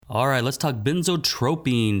All right, let's talk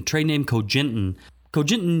Benztropine, trade name Cogentin.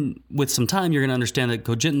 Cogentin, with some time, you're going to understand that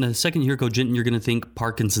Cogentin, the second you hear Cogentin, you're going to think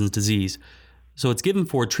Parkinson's disease. So it's given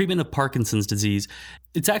for treatment of Parkinson's disease.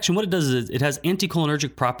 Its action, what it does is it has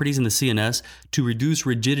anticholinergic properties in the CNS to reduce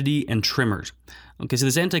rigidity and tremors. Okay, so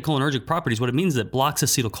this anticholinergic properties, what it means is it blocks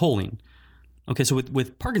acetylcholine. Okay, so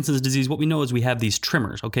with Parkinson's disease, what we know is we have these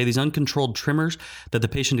tremors, okay, these uncontrolled tremors that the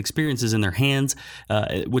patient experiences in their hands,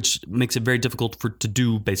 which makes it very difficult to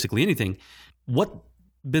do basically anything. What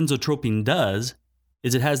Benztropine does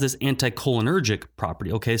is it has this anticholinergic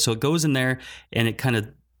property, okay, so it goes in there and it kind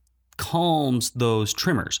of calms those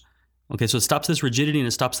tremors. Okay, so it stops this rigidity and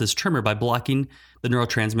it stops this tremor by blocking the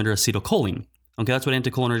neurotransmitter acetylcholine. Okay, that's what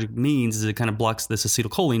anticholinergic means, is it kind of blocks this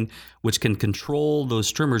acetylcholine, which can control those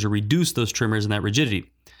tremors or reduce those tremors and that rigidity.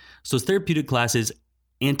 So its therapeutic class is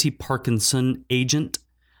anti-Parkinson agent.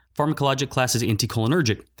 Pharmacologic class is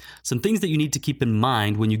anticholinergic. Some things that you need to keep in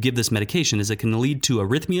mind when you give this medication is it can lead to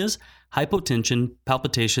arrhythmias, hypotension,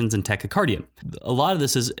 palpitations, and tachycardia. A lot of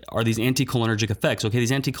this are these anticholinergic effects. Okay,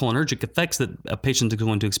 these anticholinergic effects that a patient is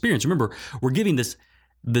going to experience. Remember, we're giving this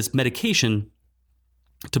medication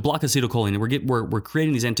to block acetylcholine, and we're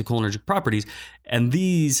creating these anticholinergic properties, and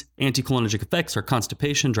these anticholinergic effects are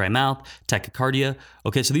constipation, dry mouth, tachycardia.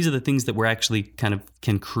 Okay, so these are the things that we're actually kind of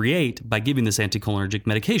can create by giving this anticholinergic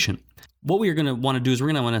medication. What we are going to want to do is we're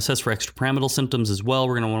going to want to assess for extrapyramidal symptoms as well.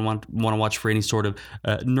 We're going to want to watch for any sort of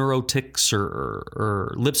neurotics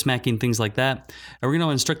or lip smacking, things like that. And we're going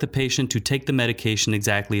to instruct the patient to take the medication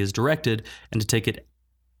exactly as directed and to take it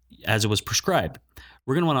as it was prescribed.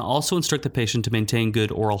 We're going to want to also instruct the patient to maintain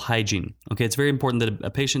good oral hygiene. Okay, it's very important that a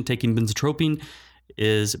patient taking Benztropine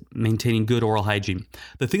is maintaining good oral hygiene.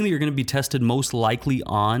 The thing that you're going to be tested most likely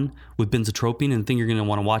on with Benztropine, and the thing you're going to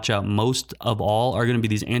want to watch out most of all, are going to be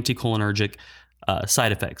these anticholinergic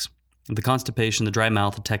side effects. The constipation, the dry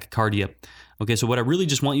mouth, the tachycardia. Okay, so what I really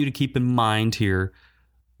just want you to keep in mind here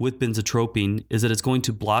with Benztropine is that it's going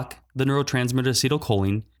to block the neurotransmitter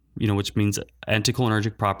acetylcholine, which means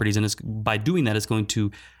anticholinergic properties. And by doing that, it's going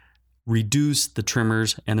to reduce the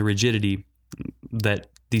tremors and the rigidity that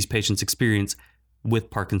these patients experience with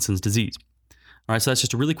Parkinson's disease. All right, so that's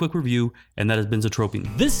just a really quick review, and that is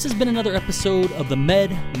Benztropine. This has been another episode of the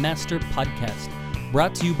MedMaster Podcast,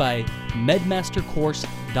 brought to you by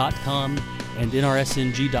medmastercourse.com and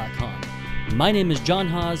nrsng.com. My name is John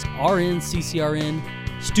Haas, RN, CCRN,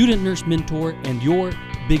 student nurse mentor, and your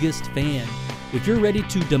biggest fan. If you're ready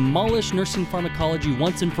to demolish nursing pharmacology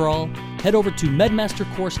once and for all, head over to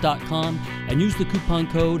medmastercourse.com and use the coupon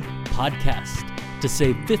code PODCAST to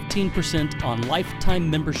save 15% on lifetime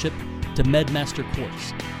membership to MedMaster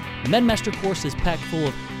Course. MedMaster Course is packed full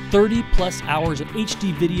of 30 plus hours of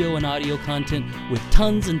HD video and audio content with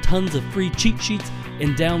tons and tons of free cheat sheets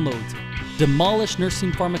and downloads. Demolish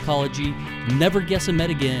nursing pharmacology, never guess a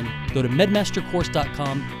med again. Go to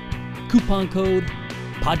medmastercourse.com, coupon code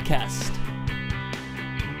PODCAST.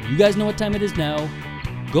 You guys know what time it is now.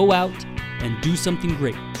 Go out and do something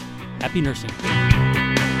great. Happy nursing.